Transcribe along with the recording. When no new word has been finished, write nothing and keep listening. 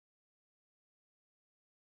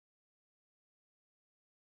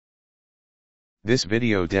This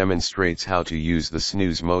video demonstrates how to use the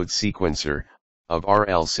SNOOZE mode sequencer of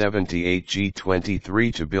RL78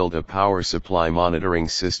 G23 to build a power supply monitoring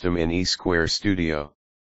system in eSquare Studio.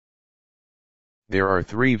 There are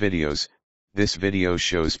 3 videos. This video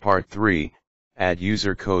shows part 3, add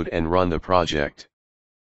user code and run the project.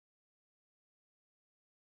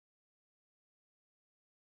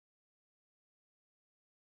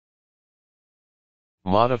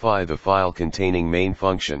 Modify the file containing main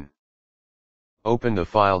function. Open the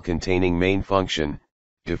file containing main function,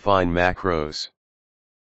 define macros.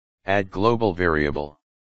 Add global variable.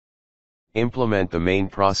 Implement the main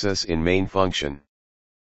process in main function.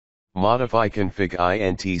 Modify config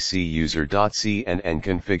intc user.cn and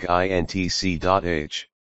config intc.h.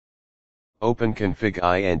 Open config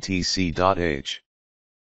intc.h.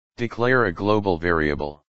 Declare a global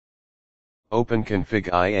variable. Open config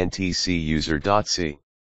intc user.c.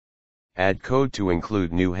 Add code to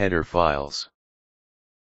include new header files.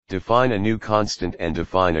 Define a new constant and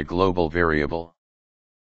define a global variable.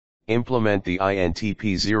 Implement the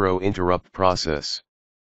INTPO interrupt process.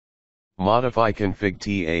 Modify config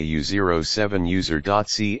tau07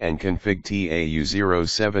 user.c and config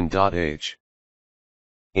tau07.h.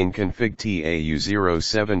 In config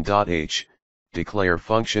tau07.h, declare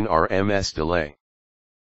function RMS delay.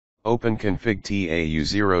 Open config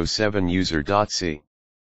tau07 user.c.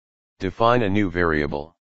 Define a new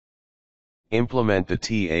variable. Implement the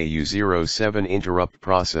tau07 interrupt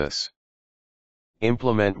process.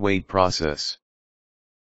 Implement wait process.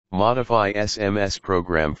 Modify SMS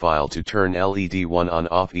program file to turn LED1 on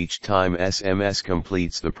off each time SMS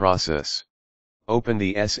completes the process. Open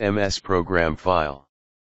the SMS program file.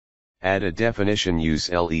 Add a definition use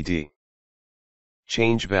LED.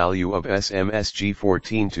 Change value of SMS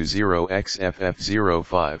G14 to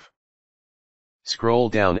 0xFF05. Scroll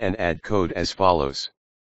down and add code as follows.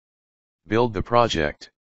 Build the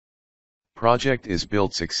project. Project is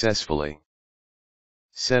built successfully.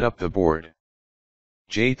 Set up the board.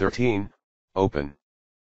 J13, open.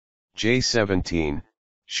 J17,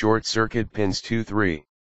 short circuit pins 2-3.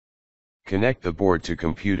 Connect the board to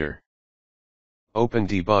computer. Open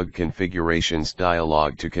debug configurations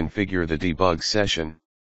dialog to configure the debug session.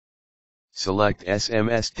 Select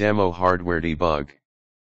SMS demo hardware debug.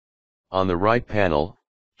 On the right panel,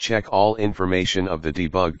 check all information of the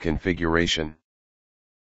debug configuration.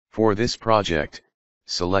 For this project,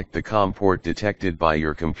 select the COM port detected by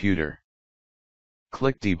your computer.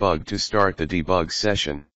 Click Debug to start the debug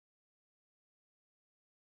session.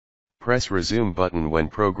 Press Resume button when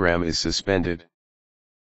program is suspended.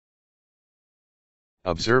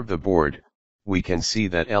 Observe the board. We can see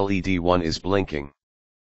that LED1 is blinking.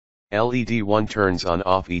 LED1 turns on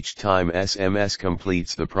off each time SMS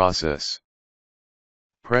completes the process.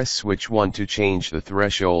 Press switch 1 to change the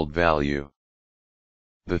threshold value.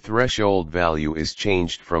 The threshold value is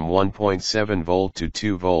changed from 1.7 volt to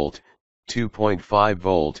 2 volt, 2.5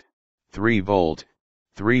 volt, 3 volt,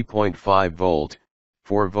 3.5 volt,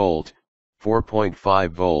 4 volt,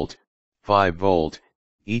 4.5 volt, 5 volt,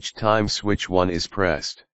 each time switch 1 is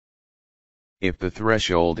pressed. If the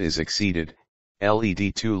threshold is exceeded,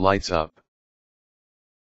 LED2 lights up.